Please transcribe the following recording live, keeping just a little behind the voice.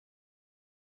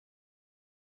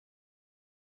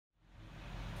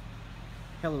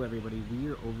Hello everybody, we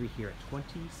are over here at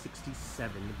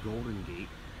 2067 Golden Gate.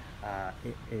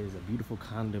 It is a beautiful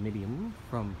condominium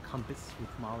from Compass with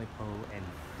Malipo and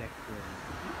Declan.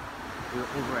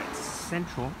 We're over at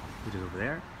Central, which is over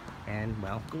there, and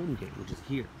well, Golden Gate, which is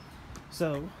here.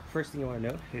 So, first thing you want to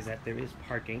know is that there is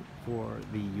parking for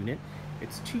the unit.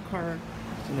 It's 2 cars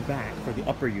in the back for the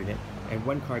upper unit, and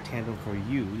 1 car tandem for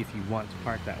you if you want to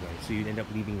park that way. So you'd end up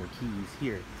leaving your keys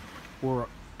here. We're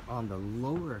on the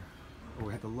lower, or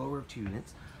we're at the lower of 2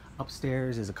 units.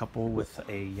 Upstairs is a couple with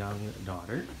a young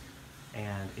daughter.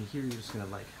 And in here you're just gonna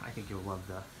like, I think you'll love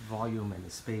the volume and the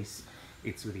space.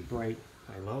 It's really bright.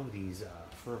 I love these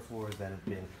fur floors that have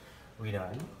been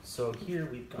redone. So here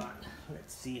we've got,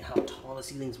 let's see how tall the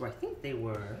ceilings were. I think they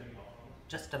were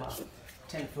just about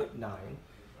 10'9".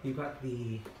 You've got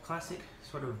the classic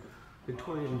sort of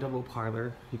Victorian double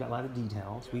parlor. You've got a lot of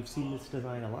details. We've seen this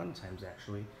design a lot of times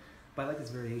actually, but I like this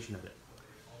variation of it.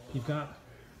 You've got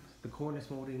the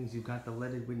cornice moldings, you've got the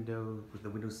leaded window with the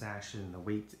window sash and the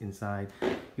weight inside.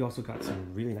 You also got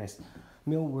some really nice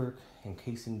millwork and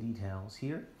casing details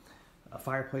here. A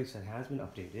fireplace that has been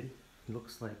updated. It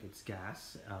looks like it's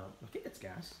gas. I think it's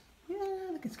gas. Yeah,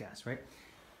 I think it's gas, right?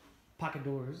 Pocket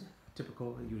doors,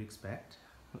 typical that you'd expect.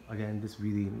 Again, this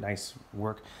really nice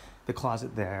work. The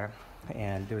closet there,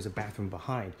 and there's a bathroom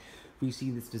behind. We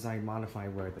see this design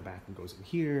modified where the bathroom goes in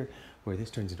here, where this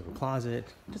turns into a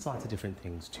closet. Just lots of different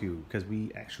things too, because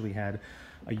we actually had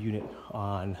a unit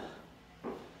on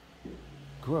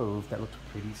Grove that looked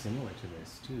pretty similar to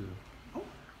this too. Oh.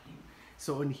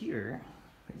 So in here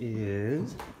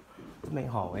is the main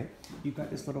hallway. You've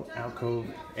got this little alcove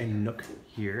and nook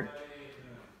here,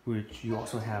 which you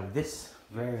also have this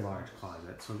very large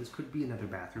closet. So this could be another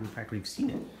bathroom. In fact, we've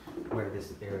seen it where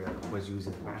this area was used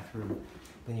as a bathroom.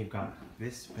 Then you've got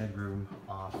this bedroom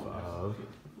off of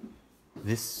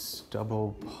this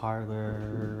double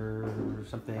parlor or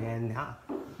something, and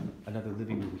another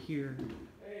living room here.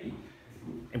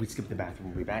 And we skipped the bathroom,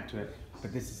 we'll be back to it.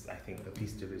 But this is, I think, the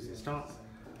piece de resistance.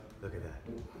 Look at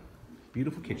that.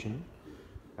 Beautiful kitchen.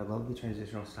 I love the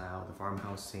transitional style, the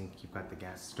farmhouse sink. You've got the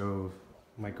gas stove,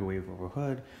 microwave over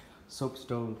hood,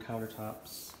 soapstone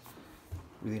countertops.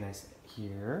 Really nice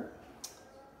here.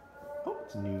 Oh,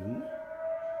 it's noon,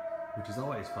 which is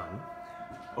always fun.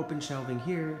 Open shelving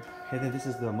here, and then this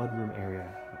is the mudroom area.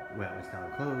 Well, it's now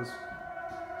closed.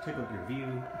 Take a look at your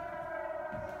view.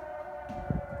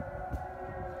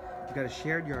 You've got a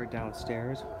shared yard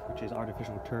downstairs, which is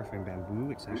artificial turf and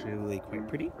bamboo. It's actually really quite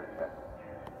pretty.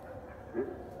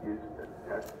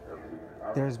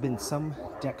 There's been some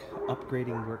deck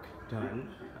upgrading work done.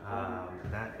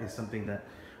 That is something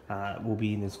that will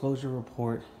be in the disclosure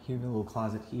report. Here's a little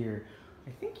closet here. I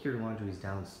think your laundry is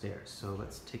downstairs, so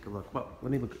let's take a look. Well,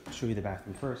 let me show you the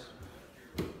bathroom first.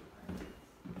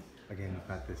 Again, you've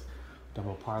got this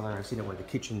double parlor. I've seen it where the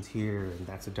kitchen's here, and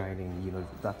that's a dining, you know,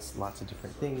 that's lots of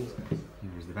different things.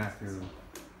 Here's the bathroom.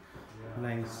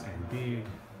 Nice and big.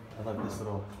 I love this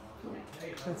little,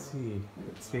 let's see,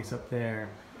 space up there.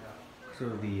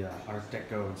 Sort of the Art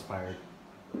Deco inspired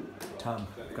tub.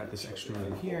 We've got this extra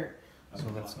room here. So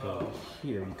let's go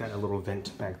here. You've got a little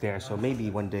vent back there. So maybe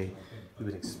one day we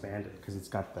would expand it because it's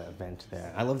got the vent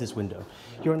there. I love this window.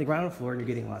 You're on the ground floor and you're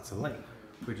getting lots of light,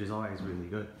 which is always really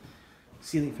good.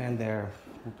 Ceiling fan there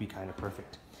would be kind of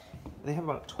perfect. They have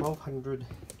about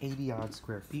 1,280 odd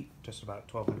square feet, just about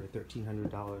 $1,200,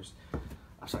 $1,300.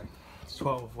 I'm sorry, it's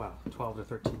 12 to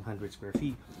 1,300 square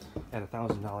feet at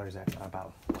 $1,000 at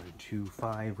about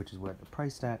 125, which is what they're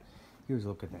priced at. Here's a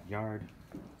look at that yard.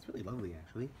 It's really lovely,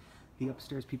 actually. The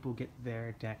upstairs people get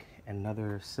their deck and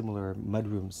another similar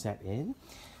mudroom set in.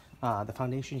 The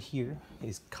foundation here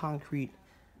is concrete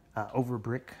over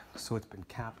brick, so it's been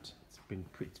capped.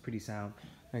 It's pretty sound.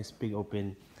 Nice big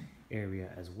open area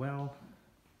as well.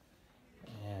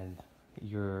 And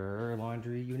your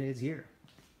laundry unit is here.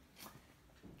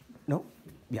 Nope.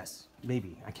 Yes,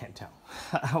 maybe. I can't tell.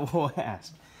 I will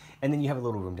ask. And then you have a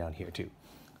little room down here too.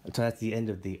 So that's the end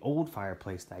of the old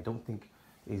fireplace that I don't think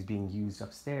is being used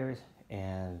upstairs.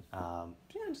 And yeah,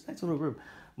 just a nice little room.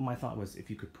 My thought was if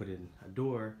you could put in a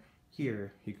door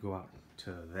here, you could go out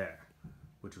to there,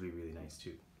 which would be really nice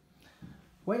too.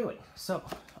 Well, anyway, so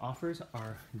offers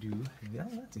are due. Yeah,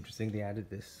 that's interesting. They added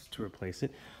this to replace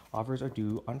it. Offers are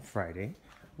due on Friday.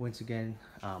 Once again,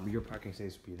 your parking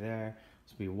space will be there.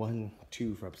 This will be 1,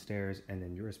 2 for upstairs, and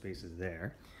then your space is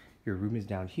there. Your room is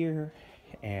down here,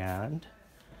 and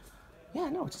yeah,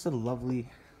 no, it's just a lovely,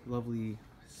 lovely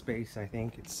space. I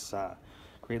think it's a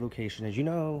great location. As you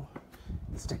know,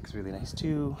 this deck is really nice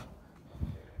too.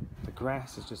 The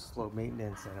grass is just slow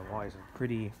maintenance, and it always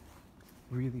pretty,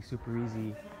 really super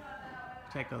easy.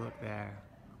 Take a look there.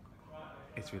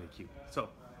 It's really cute. So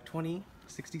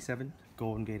 2067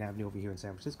 Golden Gate Avenue over here in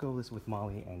San Francisco. This is with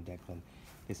Molly and Declan.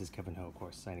 This is Kevin Ho, of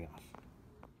course, signing off.